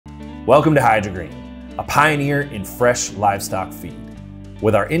Welcome to HydroGreen, a pioneer in fresh livestock feed.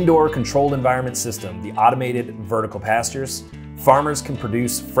 With our indoor controlled environment system, the automated vertical pastures, farmers can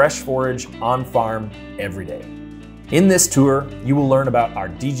produce fresh forage on farm every day. In this tour, you will learn about our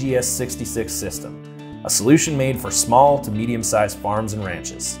DGS66 system, a solution made for small to medium-sized farms and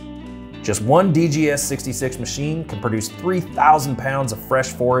ranches. Just one DGS66 machine can produce 3,000 pounds of fresh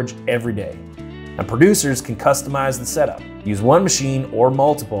forage every day, and producers can customize the setup. Use one machine or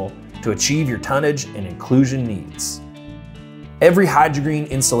multiple to achieve your tonnage and inclusion needs. Every HydroGreen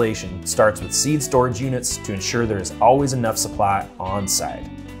installation starts with seed storage units to ensure there is always enough supply on site.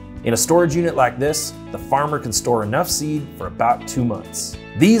 In a storage unit like this, the farmer can store enough seed for about 2 months.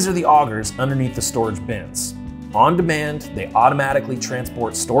 These are the augers underneath the storage bins. On demand, they automatically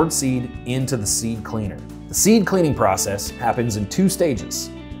transport stored seed into the seed cleaner. The seed cleaning process happens in 2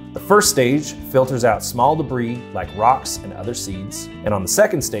 stages. The first stage filters out small debris like rocks and other seeds, and on the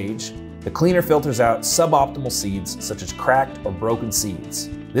second stage, the cleaner filters out suboptimal seeds such as cracked or broken seeds.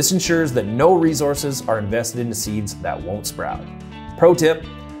 This ensures that no resources are invested into seeds that won't sprout. Pro tip,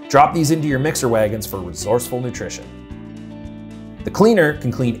 drop these into your mixer wagons for resourceful nutrition. The cleaner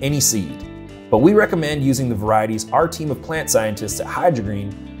can clean any seed, but we recommend using the varieties our team of plant scientists at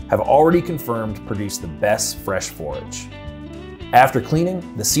HydroGreen have already confirmed produce the best fresh forage. After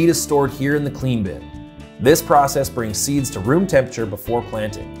cleaning, the seed is stored here in the clean bin. This process brings seeds to room temperature before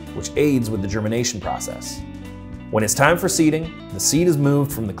planting, which aids with the germination process. When it's time for seeding, the seed is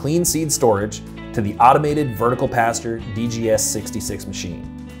moved from the clean seed storage to the automated vertical pasture DGS66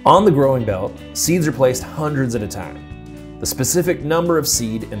 machine. On the growing belt, seeds are placed hundreds at a time. The specific number of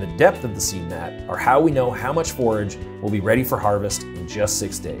seed and the depth of the seed mat are how we know how much forage will be ready for harvest in just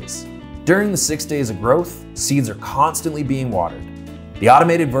 6 days. During the 6 days of growth, seeds are constantly being watered. The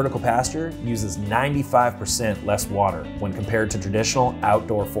automated vertical pasture uses 95% less water when compared to traditional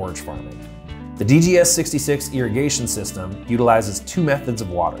outdoor forage farming. The DGS66 irrigation system utilizes 2 methods of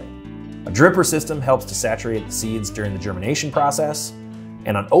watering. A dripper system helps to saturate the seeds during the germination process,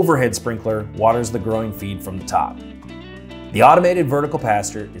 and an overhead sprinkler waters the growing feed from the top. The automated vertical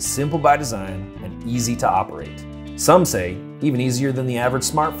pasture is simple by design and easy to operate. Some say even easier than the average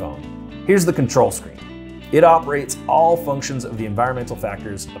smartphone. Here's the control screen. It operates all functions of the environmental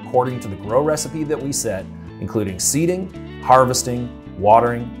factors according to the grow recipe that we set, including seeding, harvesting,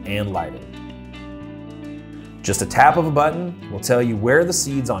 watering, and lighting. Just a tap of a button will tell you where the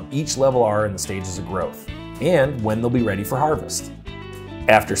seeds on each level are in the stages of growth and when they'll be ready for harvest.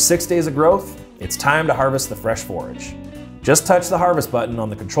 After 6 days of growth, it's time to harvest the fresh forage. Just touch the harvest button on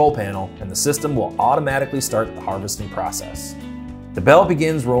the control panel and the system will automatically start the harvesting process. The bell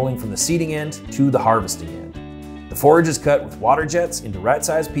begins rolling from the seeding end to the harvesting end. The forage is cut with water jets into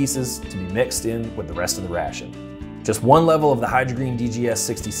right-sized pieces to be mixed in with the rest of the ration. Just one level of the HydroGreen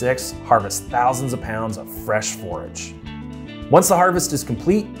DGS66 harvests thousands of pounds of fresh forage. Once the harvest is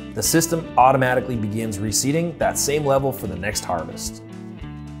complete, the system automatically begins reseeding that same level for the next harvest.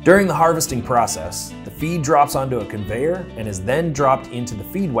 During the harvesting process, the feed drops onto a conveyor and is then dropped into the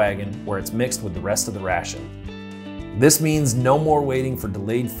feed wagon where it's mixed with the rest of the ration. This means no more waiting for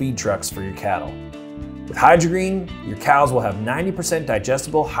delayed feed trucks for your cattle. With HydroGreen, your cows will have 90%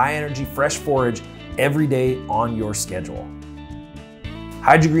 digestible, high-energy fresh forage every day on your schedule.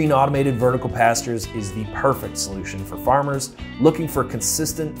 HydroGreen automated vertical pastures is the perfect solution for farmers looking for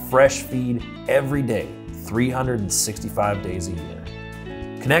consistent fresh feed every day, 365 days a year.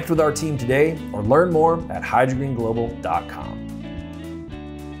 Connect with our team today or learn more at hydrogreenglobal.com.